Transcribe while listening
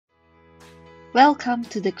Welcome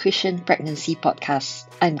to the Christian Pregnancy Podcast.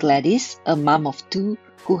 I'm Gladys, a mom of two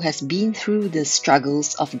who has been through the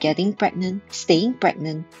struggles of getting pregnant, staying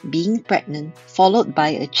pregnant, being pregnant, followed by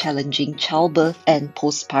a challenging childbirth and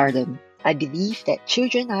postpartum. I believe that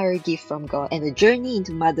children are a gift from God and the journey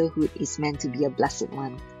into motherhood is meant to be a blessed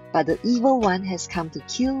one. But the evil one has come to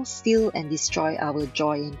kill, steal, and destroy our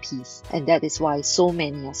joy and peace. And that is why so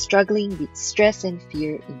many are struggling with stress and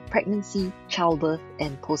fear in pregnancy, childbirth,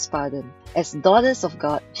 and postpartum. As daughters of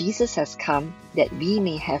God, Jesus has come that we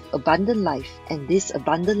may have abundant life, and this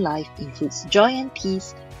abundant life includes joy and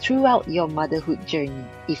peace throughout your motherhood journey.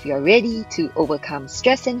 If you're ready to overcome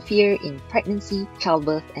stress and fear in pregnancy,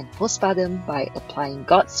 childbirth, and postpartum by applying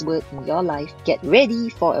God's word in your life, get ready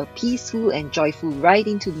for a peaceful and joyful ride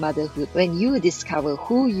into motherhood when you discover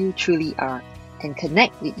who you truly are and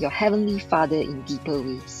connect with your Heavenly Father in deeper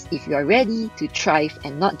ways. If you are ready to thrive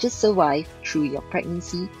and not just survive through your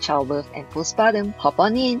pregnancy, childbirth, and postpartum, hop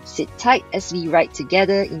on in, sit tight as we ride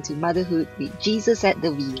together into motherhood with Jesus at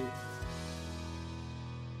the wheel.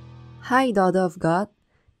 Hi, daughter of God.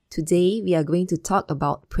 Today we are going to talk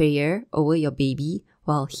about prayer over your baby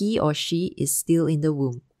while he or she is still in the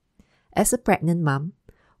womb. As a pregnant mom,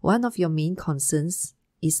 one of your main concerns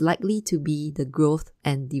is likely to be the growth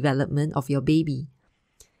and development of your baby.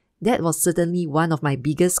 That was certainly one of my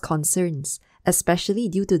biggest concerns, especially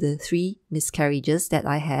due to the 3 miscarriages that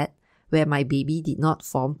I had where my baby did not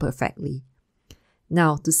form perfectly.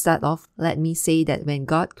 Now, to start off, let me say that when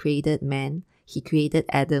God created man, He created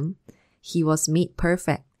Adam. He was made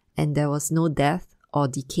perfect and there was no death or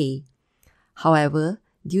decay. However,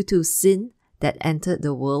 due to sin that entered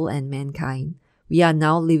the world and mankind, we are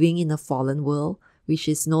now living in a fallen world which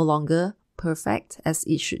is no longer perfect as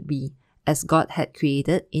it should be, as God had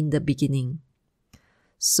created in the beginning.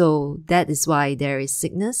 So that is why there is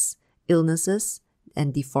sickness, illnesses,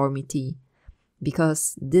 and deformity,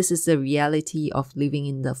 because this is the reality of living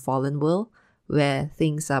in the fallen world where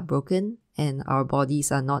things are broken and our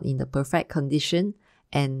bodies are not in the perfect condition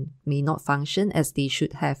and may not function as they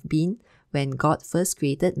should have been when God first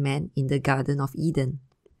created man in the Garden of Eden.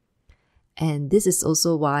 And this is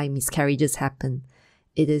also why miscarriages happen.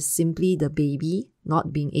 It is simply the baby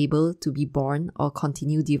not being able to be born or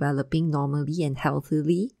continue developing normally and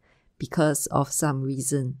healthily because of some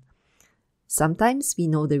reason. Sometimes we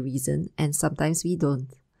know the reason and sometimes we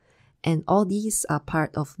don't. And all these are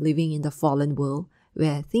part of living in the fallen world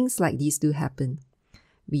where things like these do happen.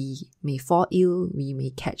 We may fall ill, we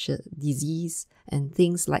may catch a disease, and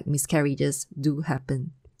things like miscarriages do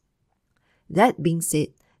happen. That being said,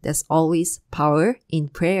 there's always power in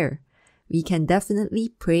prayer. We can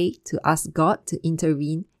definitely pray to ask God to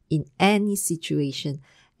intervene in any situation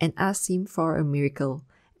and ask Him for a miracle.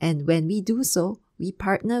 And when we do so, we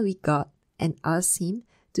partner with God and ask Him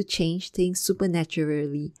to change things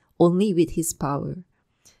supernaturally only with His power.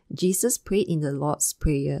 Jesus prayed in the Lord's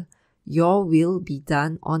Prayer, "Your will be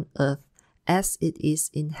done on earth as it is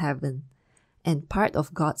in heaven." And part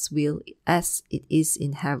of God's will as it is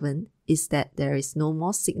in heaven is that there is no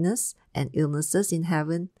more sickness and illnesses in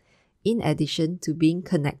heaven, in addition to being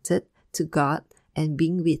connected to God and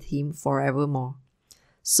being with Him forevermore.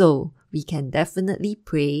 So, we can definitely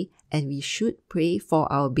pray and we should pray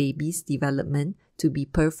for our baby's development to be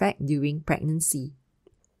perfect during pregnancy.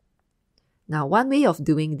 Now, one way of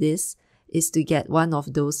doing this is to get one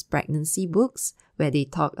of those pregnancy books where they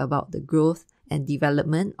talk about the growth and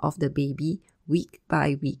development of the baby week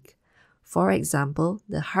by week. For example,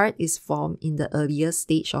 the heart is formed in the earlier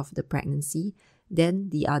stage of the pregnancy, then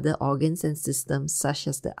the other organs and systems such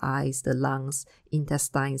as the eyes, the lungs,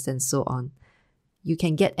 intestines, and so on. You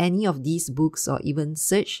can get any of these books or even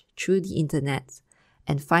search through the internet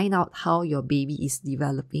and find out how your baby is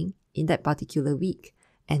developing in that particular week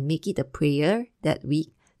and make it a prayer that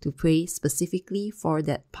week to pray specifically for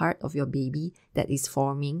that part of your baby that is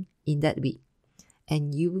forming in that week.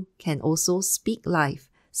 And you can also speak life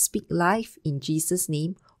in Jesus'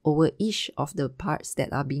 name over each of the parts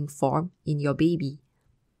that are being formed in your baby.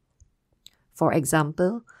 For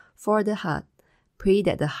example, for the heart, pray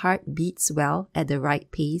that the heart beats well at the right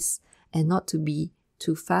pace and not to be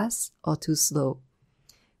too fast or too slow.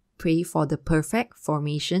 Pray for the perfect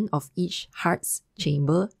formation of each heart's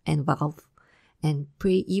chamber and valve, and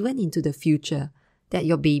pray even into the future that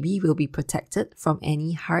your baby will be protected from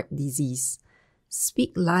any heart disease.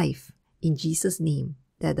 Speak life in Jesus' name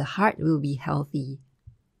that the heart will be healthy.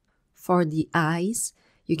 For the eyes,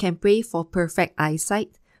 you can pray for perfect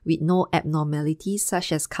eyesight with no abnormalities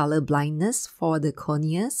such as color blindness for the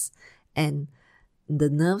corneas and the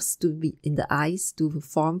nerves to be in the eyes to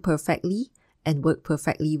form perfectly and work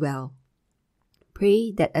perfectly well.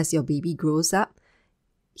 Pray that as your baby grows up,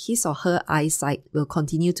 his or her eyesight will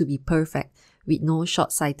continue to be perfect with no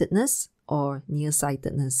short-sightedness or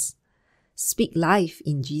nearsightedness. Speak life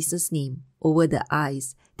in Jesus' name over the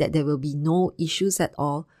eyes, that there will be no issues at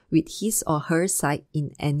all with his or her sight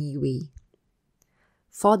in any way.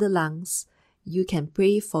 For the lungs, you can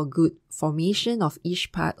pray for good formation of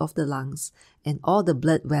each part of the lungs and all the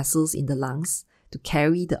blood vessels in the lungs to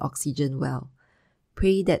carry the oxygen well.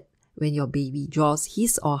 Pray that when your baby draws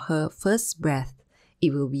his or her first breath,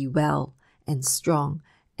 it will be well and strong,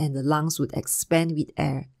 and the lungs would expand with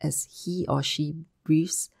air as he or she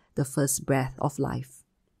breathes the first breath of life.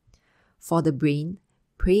 For the brain,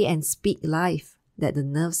 pray and speak life that the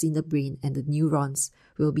nerves in the brain and the neurons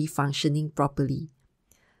will be functioning properly.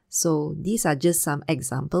 So these are just some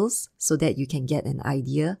examples so that you can get an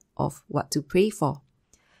idea of what to pray for.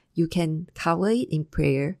 You can cover it in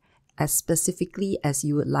prayer as specifically as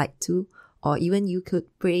you would like to, or even you could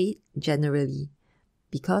pray generally.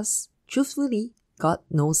 Because, truthfully, God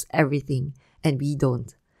knows everything and we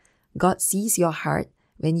don't. God sees your heart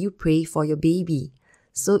when you pray for your baby.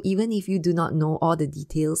 So even if you do not know all the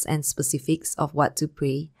details and specifics of what to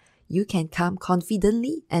pray, you can come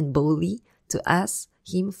confidently and boldly to ask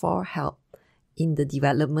Him for help in the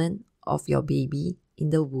development of your baby in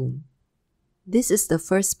the womb. This is the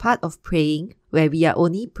first part of praying where we are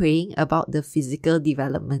only praying about the physical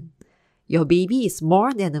development. Your baby is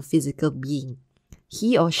more than a physical being.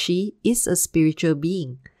 He or she is a spiritual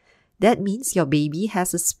being. That means your baby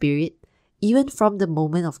has a spirit. Even from the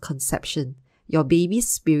moment of conception, your baby's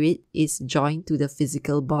spirit is joined to the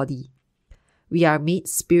physical body. We are made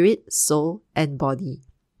spirit, soul, and body.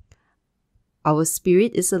 Our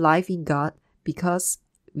spirit is alive in God because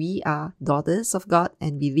we are daughters of God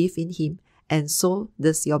and we live in Him, and so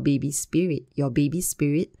does your baby's spirit. Your baby's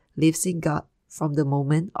spirit lives in God from the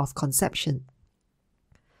moment of conception.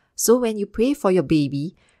 So when you pray for your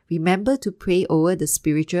baby, remember to pray over the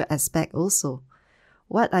spiritual aspect also.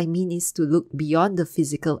 What I mean is to look beyond the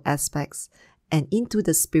physical aspects and into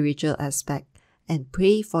the spiritual aspect and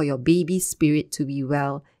pray for your baby's spirit to be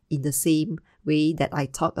well in the same way that I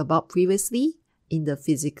talked about previously in the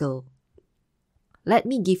physical. Let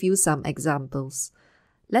me give you some examples.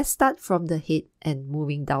 Let's start from the head and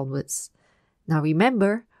moving downwards. Now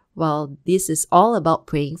remember, while this is all about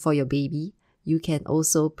praying for your baby, you can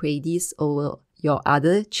also pray this over your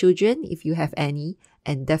other children if you have any,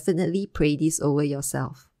 and definitely pray this over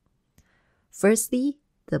yourself. Firstly,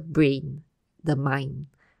 the brain, the mind.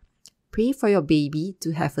 Pray for your baby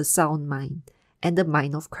to have a sound mind and the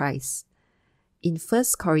mind of Christ. In 1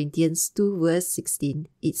 Corinthians 2 verse 16,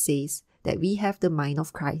 it says that we have the mind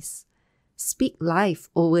of Christ. Speak life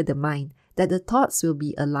over the mind, that the thoughts will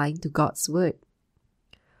be aligned to God's word.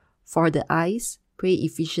 For the eyes, pray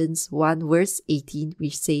Ephesians 1 verse 18,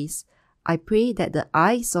 which says, I pray that the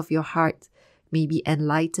eyes of your heart may be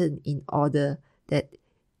enlightened in order that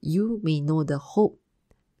you may know the hope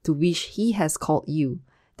to which He has called you,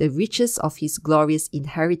 the riches of His glorious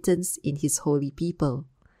inheritance in His holy people.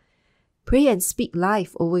 Pray and speak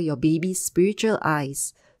life over your baby's spiritual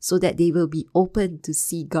eyes so that they will be open to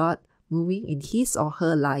see God moving in his or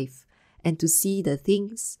her life and to see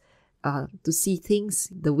things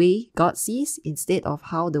the way God sees instead of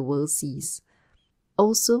how the world sees.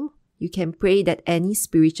 Also, you can pray that any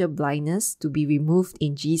spiritual blindness to be removed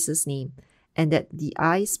in Jesus' name, and that the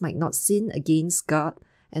eyes might not sin against God,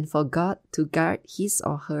 and for God to guard his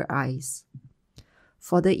or her eyes.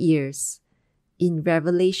 For the ears, in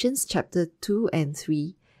Revelations chapter 2 and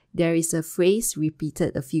 3, there is a phrase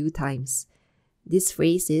repeated a few times. This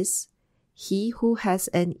phrase is, He who has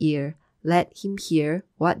an ear, let him hear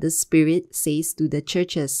what the Spirit says to the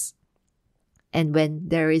churches. And when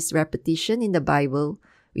there is repetition in the Bible,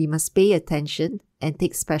 we must pay attention and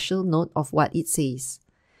take special note of what it says.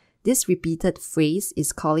 This repeated phrase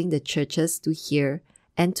is calling the churches to hear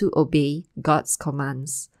and to obey God's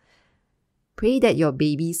commands. Pray that your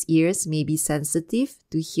baby's ears may be sensitive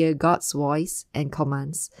to hear God's voice and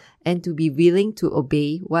commands and to be willing to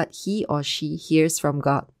obey what he or she hears from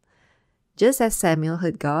God. Just as Samuel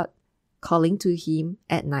heard God calling to him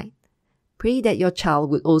at night, pray that your child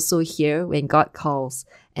would also hear when God calls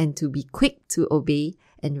and to be quick to obey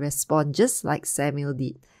and respond just like Samuel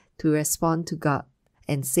did, to respond to God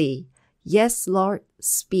and say, Yes, Lord,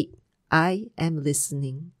 speak, I am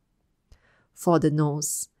listening. For the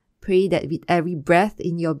nose, pray that with every breath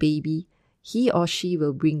in your baby, he or she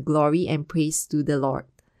will bring glory and praise to the Lord.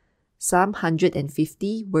 Psalm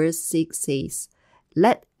 150 verse 6 says,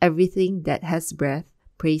 Let everything that has breath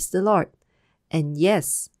praise the Lord. And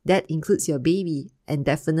yes, that includes your baby and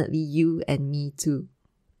definitely you and me too.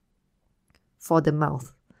 for the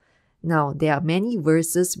mouth. Now, there are many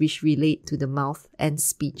verses which relate to the mouth and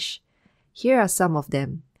speech. Here are some of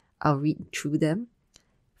them. I'll read through them.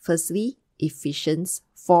 Firstly, Ephesians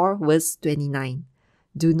 4 verse 29.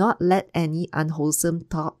 Do not let any unwholesome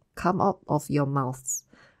talk come out of your mouths,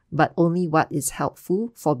 but only what is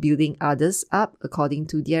helpful for building others up according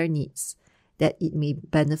to their needs, that it may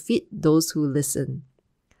benefit those who listen.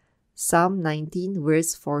 Psalm 19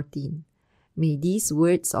 verse 14. May these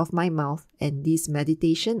words of my mouth and this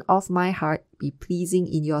meditation of my heart be pleasing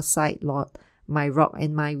in your sight, Lord, my rock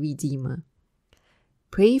and my redeemer.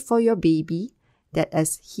 Pray for your baby that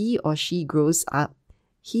as he or she grows up,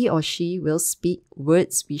 he or she will speak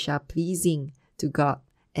words which are pleasing to God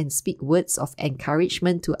and speak words of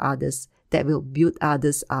encouragement to others that will build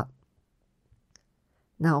others up.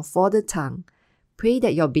 Now for the tongue, pray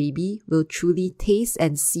that your baby will truly taste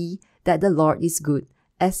and see that the Lord is good,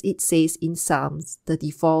 as it says in Psalms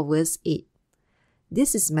 34 verse 8.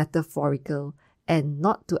 This is metaphorical and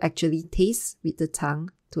not to actually taste with the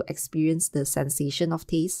tongue to experience the sensation of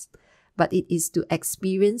taste, but it is to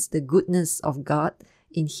experience the goodness of God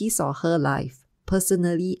in his or her life,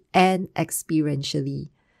 personally and experientially.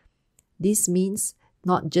 This means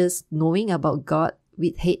not just knowing about God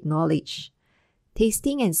with head knowledge.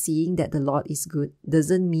 Tasting and seeing that the Lord is good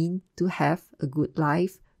doesn't mean to have a good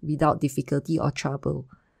life without difficulty or trouble.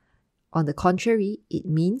 On the contrary, it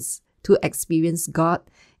means to experience God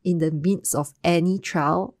in the midst of any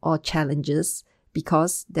trial or challenges,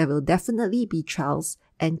 because there will definitely be trials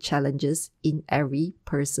and challenges in every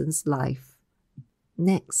person's life.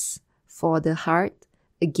 Next, for the heart,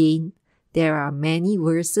 again, there are many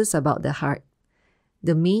verses about the heart.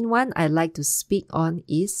 The main one I like to speak on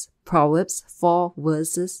is Proverbs 4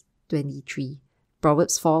 verses 23.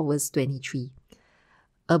 Proverbs 4 verse 23.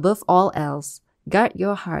 Above all else, guard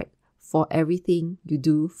your heart, for everything you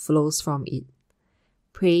do flows from it.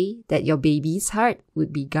 Pray that your baby's heart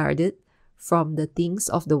would be guarded from the things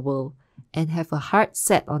of the world and have a heart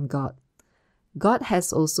set on God. God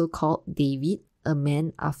has also called David a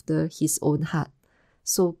man after his own heart.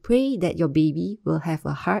 So pray that your baby will have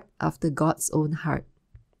a heart after God's own heart.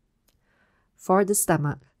 For the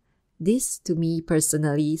stomach, this to me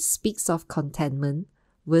personally speaks of contentment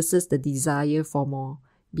versus the desire for more,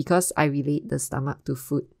 because I relate the stomach to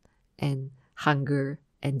food and hunger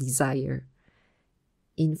and desire.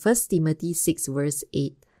 In 1 Timothy 6 verse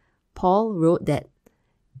 8, Paul wrote that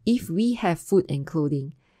if we have food and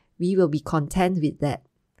clothing, we will be content with that.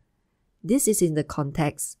 This is in the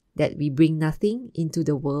context that we bring nothing into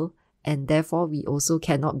the world, and therefore we also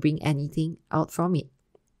cannot bring anything out from it.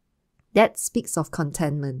 That speaks of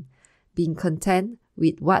contentment, being content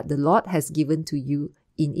with what the Lord has given to you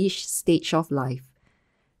in each stage of life.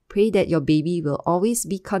 Pray that your baby will always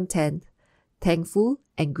be content, thankful,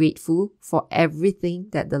 and grateful for everything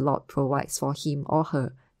that the Lord provides for him or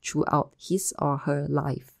her throughout his or her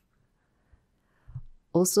life.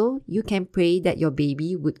 Also, you can pray that your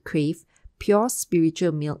baby would crave pure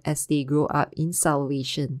spiritual milk as they grow up in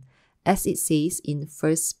salvation, as it says in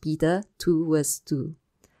 1 Peter 2 verse 2.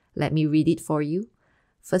 Let me read it for you.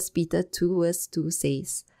 1 Peter 2 verse 2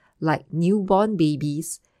 says, like newborn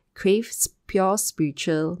babies, crave pure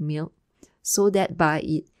spiritual milk, so that by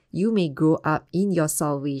it you may grow up in your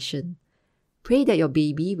salvation. Pray that your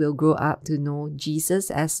baby will grow up to know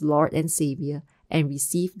Jesus as Lord and Savior and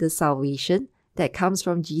receive the salvation that comes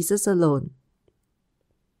from Jesus alone.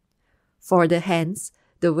 For the hands,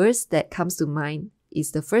 the verse that comes to mind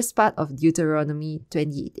is the first part of Deuteronomy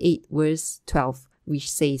 28 verse 12,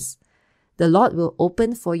 which says, the Lord will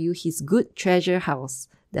open for you his good treasure house,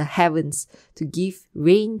 the heavens, to give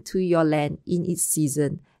rain to your land in its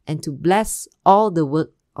season, and to bless all the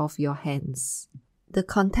work of your hands. The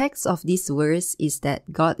context of this verse is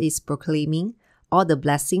that God is proclaiming all the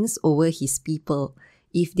blessings over his people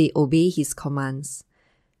if they obey his commands.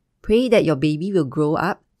 Pray that your baby will grow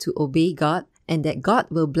up to obey God and that God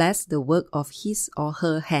will bless the work of his or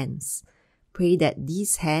her hands. Pray that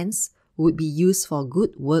these hands would be used for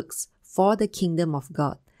good works for the kingdom of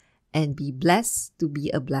God and be blessed to be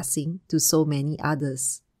a blessing to so many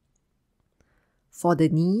others. For the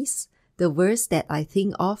knees, the verse that I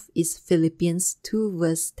think of is Philippians 2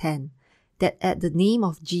 verse 10, that at the name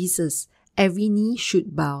of Jesus, every knee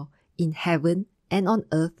should bow in heaven and on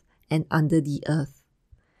earth and under the earth.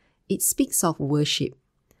 It speaks of worship,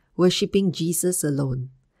 worshiping Jesus alone.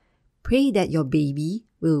 Pray that your baby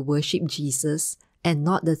will worship Jesus and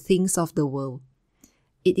not the things of the world.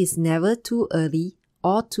 It is never too early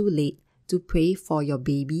or too late to pray for your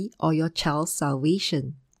baby or your child's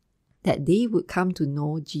salvation, that they would come to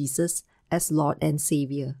know Jesus as Lord and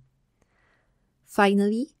Savior.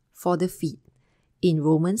 Finally, for the feet, In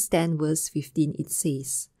Romans 10 verse 15 it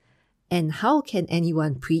says, "And how can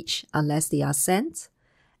anyone preach unless they are sent?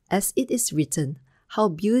 As it is written, how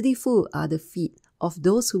beautiful are the feet of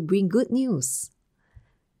those who bring good news."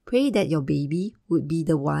 Pray that your baby would be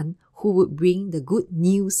the one who would bring the good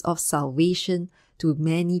news of salvation to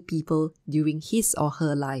many people during his or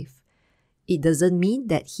her life. It doesn't mean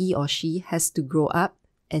that he or she has to grow up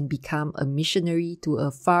and become a missionary to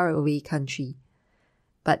a faraway country.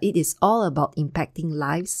 But it is all about impacting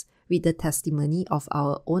lives with the testimony of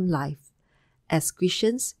our own life. As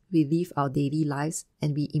Christians, we live our daily lives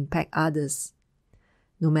and we impact others.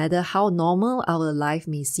 No matter how normal our life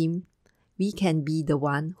may seem, we can be the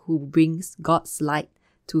one who brings God's light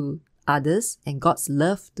to others and God's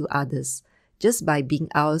love to others just by being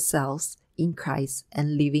ourselves in Christ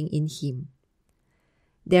and living in Him.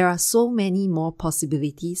 There are so many more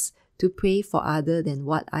possibilities to pray for other than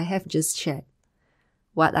what I have just shared.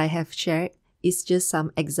 What I have shared is just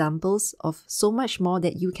some examples of so much more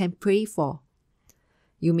that you can pray for.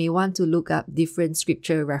 You may want to look up different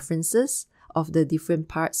scripture references of the different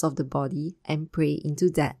parts of the body and pray into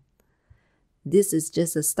that. This is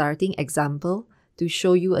just a starting example to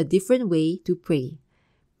show you a different way to pray,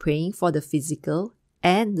 praying for the physical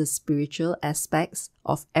and the spiritual aspects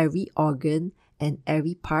of every organ and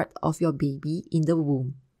every part of your baby in the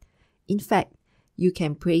womb. In fact, you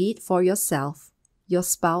can pray it for yourself, your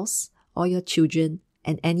spouse, or your children,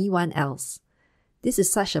 and anyone else. This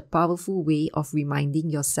is such a powerful way of reminding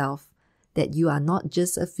yourself that you are not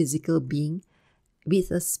just a physical being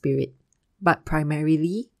with a spirit, but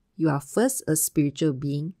primarily you are first a spiritual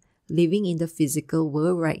being living in the physical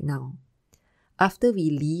world right now. After we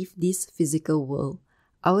leave this physical world,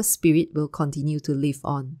 our spirit will continue to live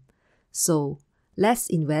on. So, let's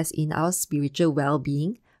invest in our spiritual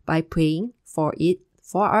well-being by praying for it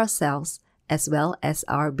for ourselves as well as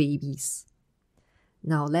our babies.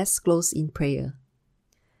 Now let's close in prayer.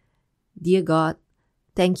 Dear God,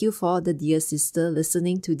 thank you for the dear sister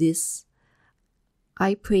listening to this.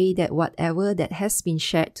 I pray that whatever that has been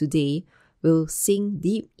shared today will sink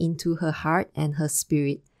deep into her heart and her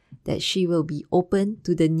spirit, that she will be open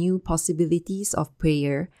to the new possibilities of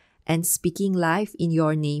prayer and speaking life in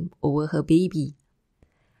your name over her baby.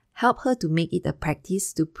 Help her to make it a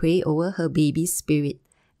practice to pray over her baby's spirit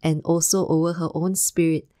and also over her own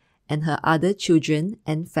spirit and her other children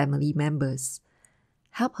and family members.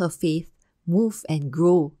 Help her faith move and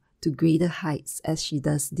grow to greater heights as she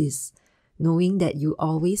does this, knowing that you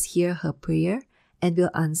always hear her prayer and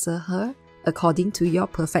will answer her according to your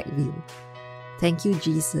perfect will. Thank you,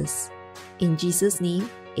 Jesus. In Jesus' name,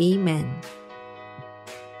 Amen.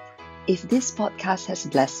 If this podcast has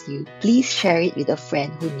blessed you, please share it with a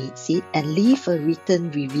friend who needs it and leave a written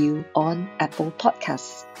review on Apple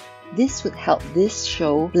Podcasts. This would help this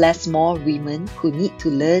show bless more women who need to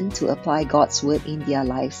learn to apply God's Word in their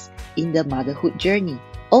lives in the motherhood journey.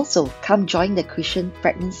 Also, come join the Christian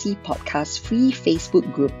Pregnancy Podcast free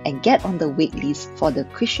Facebook group and get on the waitlist for the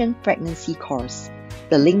Christian Pregnancy course.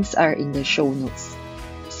 The links are in the show notes.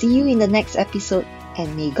 See you in the next episode,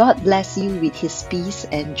 and may God bless you with His peace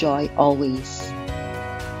and joy always.